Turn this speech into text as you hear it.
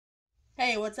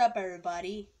Hey, what's up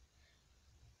everybody?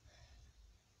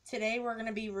 Today we're going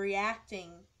to be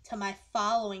reacting to my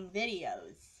following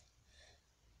videos.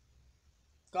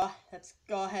 Let's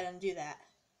go ahead and do that.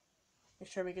 Make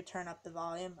sure we can turn up the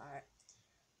volume. Alright.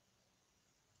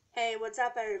 Hey, what's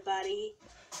up everybody?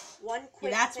 One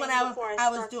quick That's thing when I before was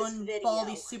start doing this video.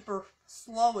 Baldi Super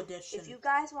Slow Edition. If you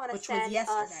guys want to send us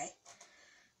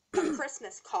a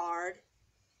Christmas card,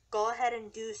 go ahead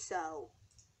and do so.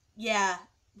 Yeah,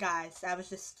 guys, I was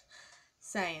just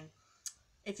saying.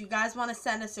 If you guys want to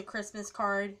send us a Christmas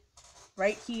card,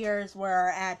 right here is where our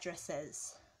address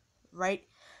is. Right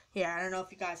here. I don't know if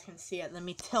you guys can see it. Let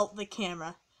me tilt the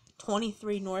camera.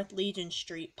 23 North Legion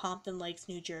Street, Pompton Lakes,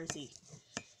 New Jersey.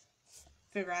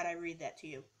 Figure out I read that to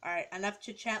you. Alright, enough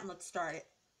chit chat and let's start it.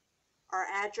 Our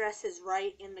address is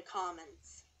right in the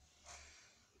comments.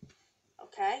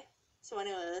 Okay? So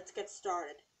anyway, let's get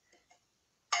started.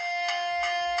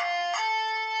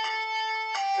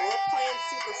 So we're playing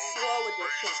Super Slow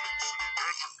Edition.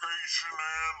 Education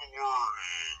and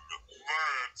learning.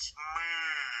 That's me.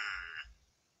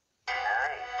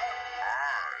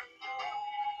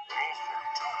 Welcome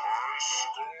to my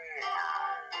schools.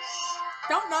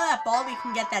 Don't know that Baldi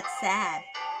can get that sad.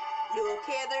 You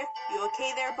okay there? You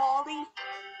okay there, Baldi?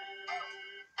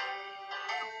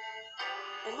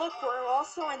 And look, we're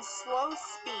also in slow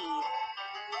speed.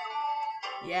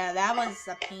 Yeah, that was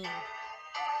a pain.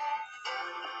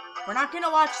 We're not going to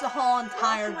watch the whole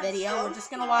entire video. We're just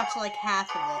going to watch like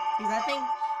half of it. Because I think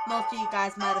most of you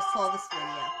guys might have saw this video.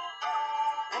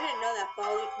 I didn't know that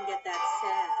Baldi can get that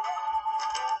sad.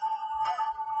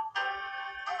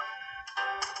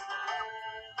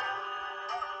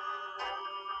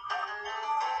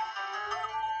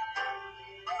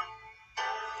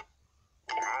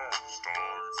 Now it's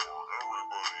time for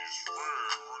everybody's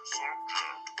favorite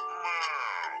subject,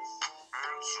 math.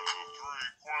 Answer the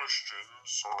 3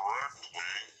 questions correctly,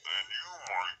 and you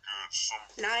might get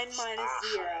something 9 minus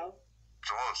special. 0.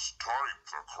 Just type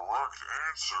the correct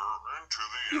answer into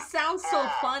the He sounds so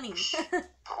box. funny.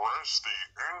 Press the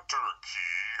enter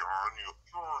key on your...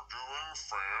 You're doing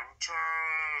fantastic.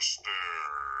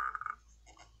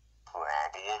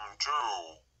 Problem 2.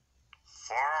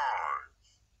 5.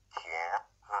 You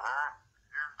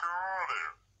got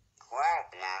it.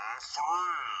 Problem 3.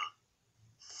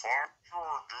 5.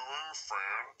 You're doing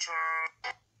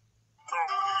fantastic.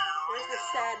 There's the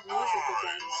sad music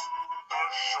again. A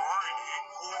shiny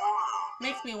quarter.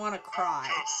 Makes me want to cry.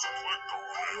 Just click on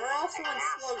it. We're also in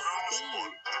slow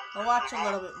speed. I'll watch a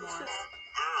little bit more.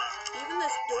 Even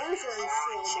the doors are in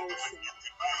slow motion.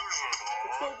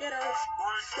 Let's go get our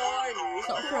shiny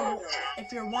So quarter.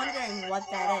 if you're wondering what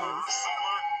that is,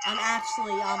 I'm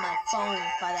actually on my phone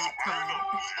by that time.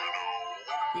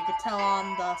 You could tell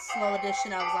on the slow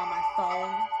edition I was on my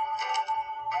phone.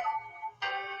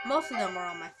 Most of them were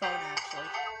on my phone actually.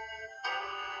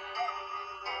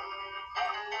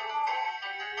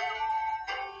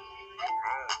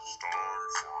 Now it's time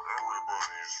for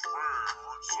everybody's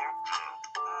favorite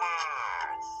subject,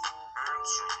 math.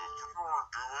 Answer the... You're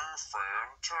doing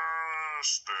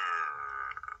fantastic.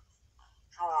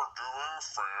 You're doing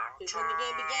fantastic. Here's when the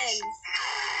game begins.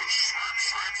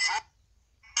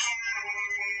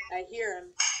 I hear him.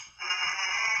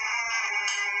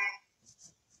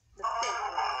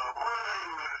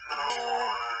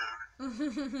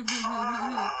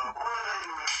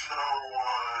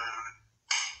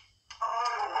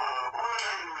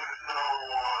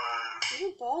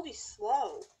 Even Baldi's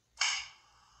slow.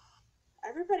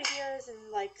 Everybody here is in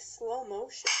like slow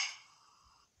motion.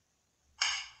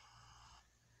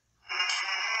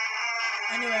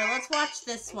 Anyway, let's watch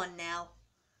this one now.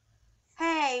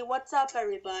 Hey, what's up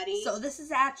everybody? So this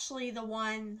is actually the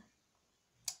one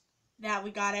that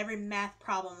we got every math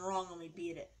problem wrong and we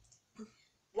beat it.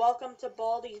 Welcome to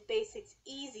Baldi's Basics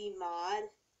Easy mod.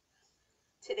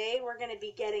 Today we're going to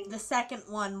be getting... The second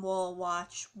one we'll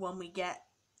watch when we get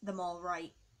them all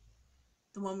right.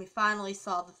 The one we finally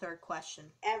solved the third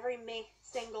question. every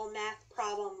single math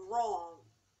problem wrong.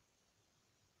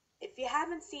 If you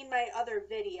haven't seen my other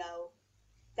video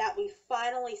that we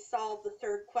finally solved the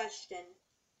third question,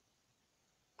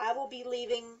 I will be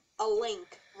leaving a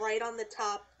link right on the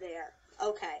top there.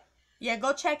 Okay. Yeah,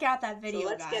 go check out that video, so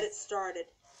let's guys. get it started.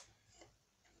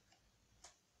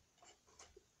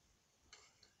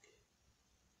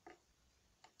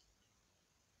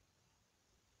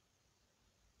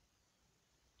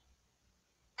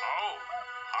 Oh,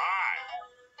 hi.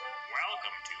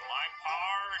 Welcome to my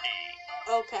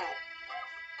party. Okay.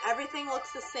 Everything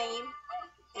looks the same,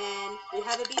 and we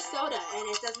have a B soda, and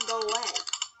it doesn't go away.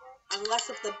 Unless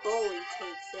if the bully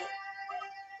takes it.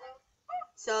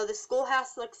 So the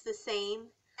schoolhouse looks the same,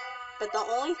 but the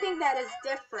only thing that is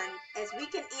different is we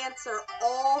can answer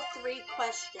all 3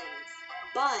 questions,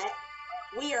 but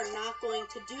we are not going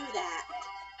to do that.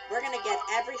 We're going to get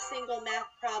every single math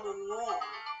problem wrong.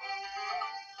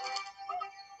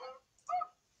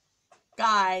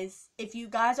 Guys, if you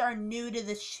guys are new to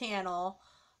this channel,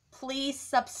 please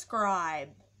subscribe.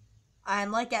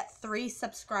 I'm like at 3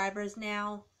 subscribers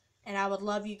now, and I would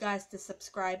love you guys to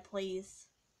subscribe, please,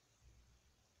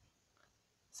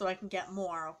 so I can get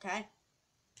more, okay?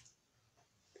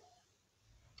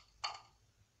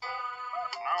 Now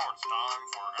it's time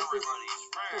for everybody's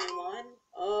friend. 21.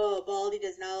 Oh, Baldy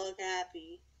does not look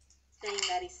happy, saying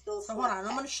that he's still So hold on,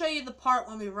 I'm going to show you the part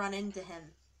when we run into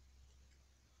him.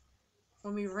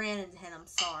 When we ran into him, I'm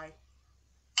sorry.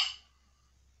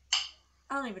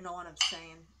 I don't even know what I'm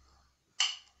saying.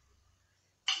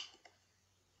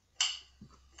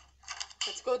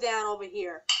 Let's go down over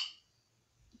here.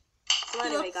 So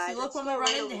anyway, guys, look let's when go we run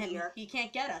right into over him. here. He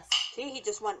can't get us. See, he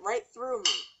just went right through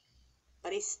me.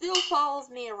 But he still follows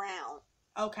me around.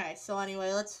 Okay, so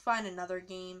anyway, let's find another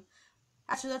game.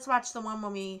 Actually, let's watch the one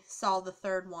when we saw the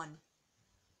 3rd one.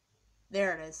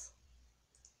 There it is.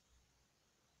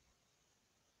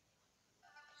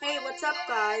 Hey, what's up,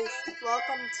 guys?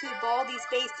 Welcome to Baldi's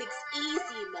Basics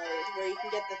Easy Mode, where you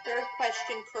can get the 3rd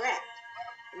question correct.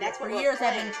 And that's For what we're years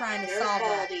I've playing. been trying to There's solve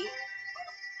that. Baldi.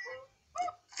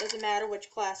 Doesn't matter which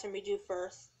classroom we do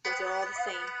first. Those are all the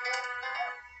same.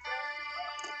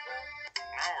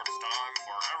 Now it's time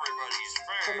for everybody's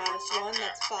For favorite -1,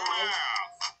 that's 5.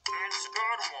 math. It's a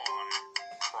good one.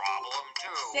 Problem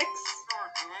 2. 6. You're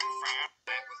doing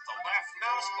fantastic with the left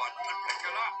mouse button to pick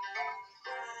it up.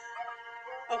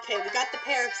 Okay, we got the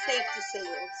pair of safety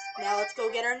scissors. Now let's go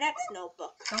get our next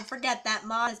notebook. Don't forget that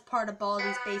mod is part of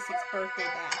Baldi's Basics birthday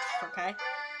bash, okay?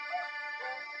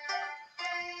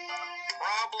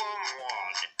 Problem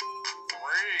 1.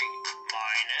 3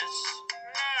 minus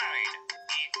 9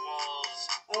 equals...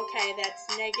 Okay, that's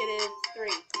 -3.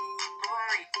 Great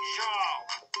job.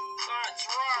 That's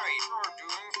right. You're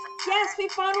doing Yes, we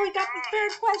finally got the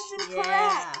 3rd question Yeah.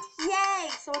 correct. Yay!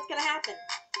 So what's gonna happen?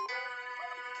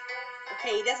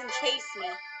 Okay, he doesn't chase me.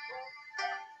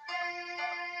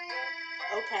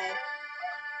 Okay.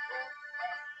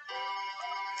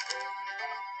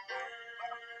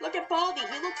 Look at Baldi.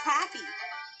 He looks happy.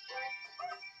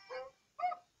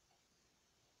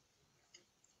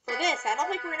 For this, I don't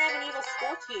think we're gonna have an evil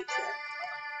school teacher.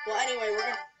 Well, anyway,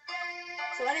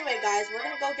 guys, we're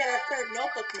gonna go get our 3rd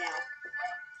notebook now.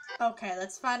 Okay,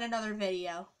 let's find another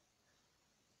video.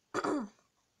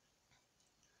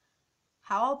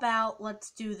 How about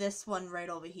let's do this one right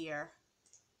over here.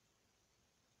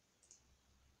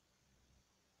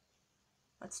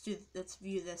 Let's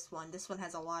view this one. This one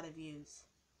has a lot of views.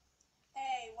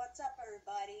 Hey, what's up,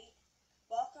 everybody?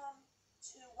 Welcome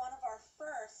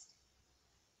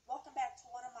back to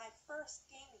one of my first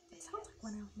gaming videos. It sounds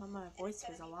like when my voice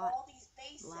was a lot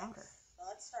louder. So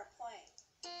let's start playing.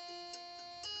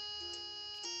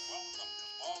 Welcome to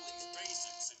Baldi's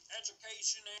Basics in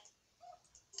Education and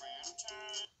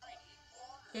Fantastic.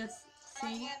 Yes,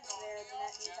 My see? hands are there, then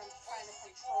that means I'm trying to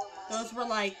control my... Those were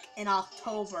like in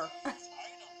October.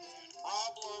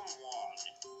 Problem 1.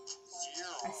 0.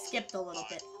 I skipped a little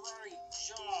bit. Great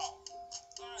job.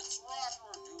 That's right.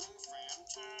 You're doing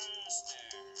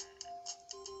fantastic.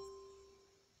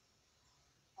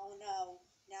 Oh no,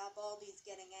 now Baldi's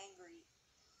getting angry.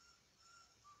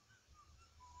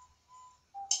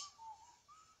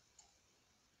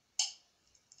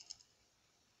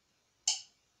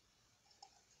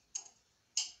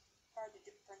 Hard to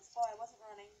do, Principal. I wasn't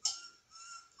running.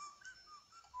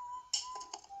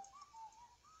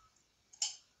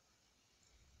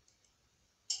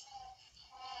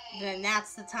 Then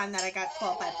that's the time that I got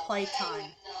caught by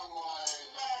playtime.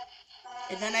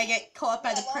 And then I get caught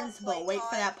by the principal. Wait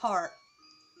for that part.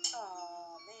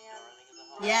 Oh man.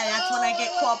 Yeah, that's when I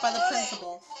get caught by the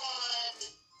principal.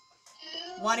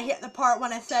 Want to hear the part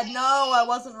when I said, no, I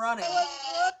wasn't running.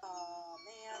 Oh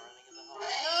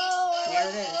man. There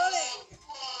it is.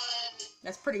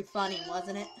 That's pretty funny,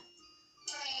 wasn't it?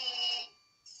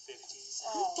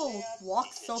 People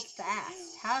walk so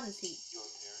fast. How does he?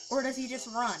 Or does he just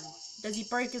run? Does he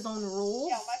break his own rules?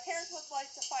 Yeah, my parents would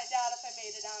like to find out if I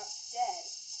made it out dead.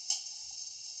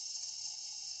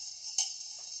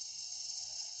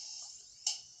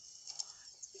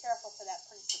 Be careful for that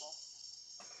principal.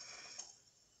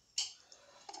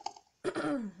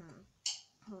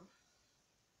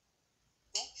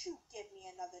 Don't you give me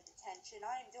another detention.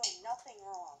 I am doing nothing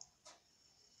wrong.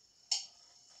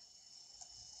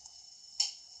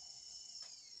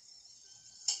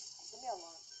 Leave me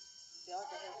alone.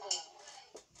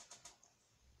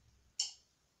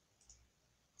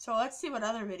 So let's see what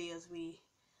other videos we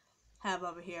have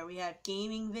over here. We have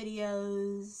gaming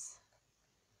videos.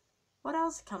 What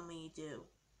else can we do?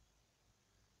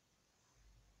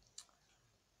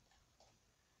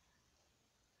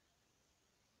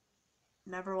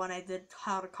 Remember when I did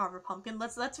how to carve a pumpkin?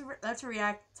 Let's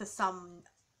react to some.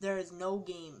 There is no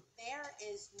game. There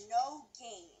is no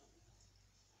game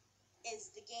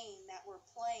is the game that we're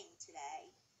playing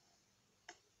today.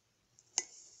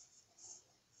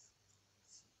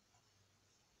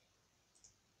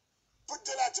 Put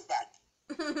the latter back.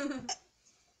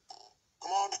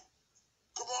 Come on.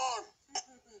 Come on.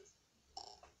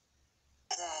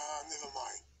 Never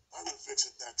mind. I will fix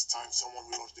it next time someone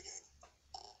reloads the game.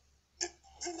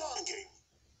 The non-game.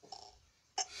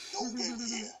 No game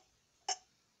here.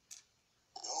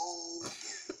 No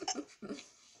game.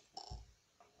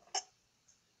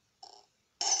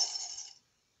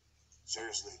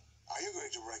 Seriously, are you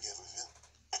going to wreck everything?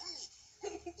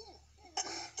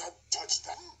 Don't touch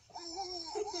that.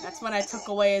 That's when I took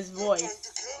away his You're trying voice.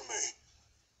 to kill me.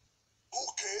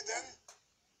 Okay then.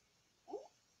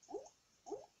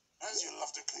 As you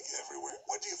love to click everywhere,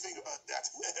 what do you think about that?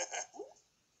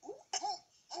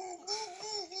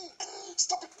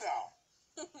 Stop it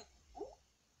now.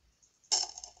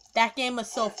 That game was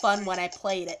so fun when I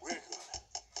played it. We're good.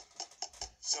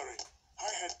 Sorry, I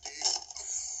had to you.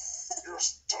 You're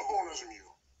stubborn as you.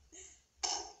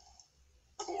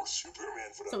 Call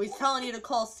Superman for that. So he's telling you to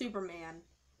call Superman.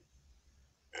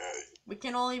 We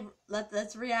can only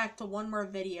let's react to one more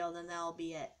video, then that'll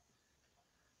be it.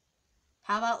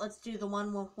 How about let's do the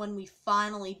one when we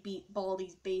finally beat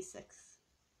Baldi's Basics.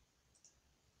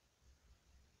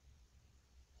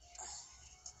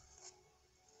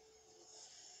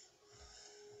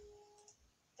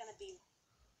 It's gonna be.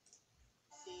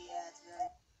 Yeah, it's very.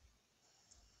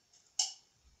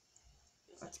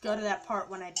 Let's go to that part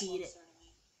when I beat it.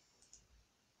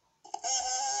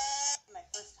 My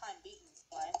first time beating this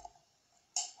play.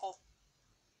 Oh.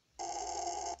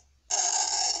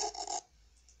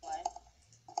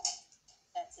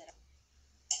 That's it.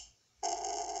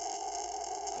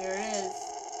 There it is.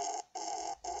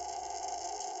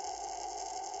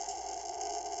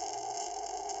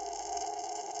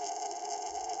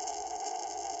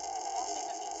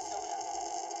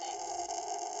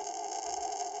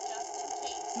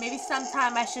 Maybe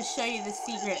sometime I should show you the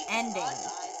secret ending.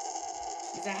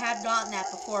 Because I have gotten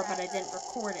that before, but I didn't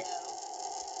record it.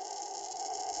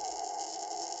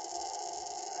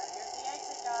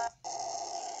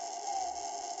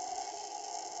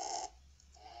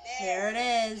 There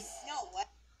it is.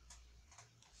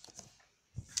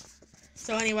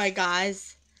 So anyway,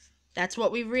 guys, that's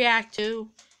what we react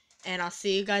to. And I'll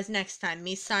see you guys next time.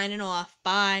 Me signing off.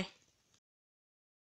 Bye.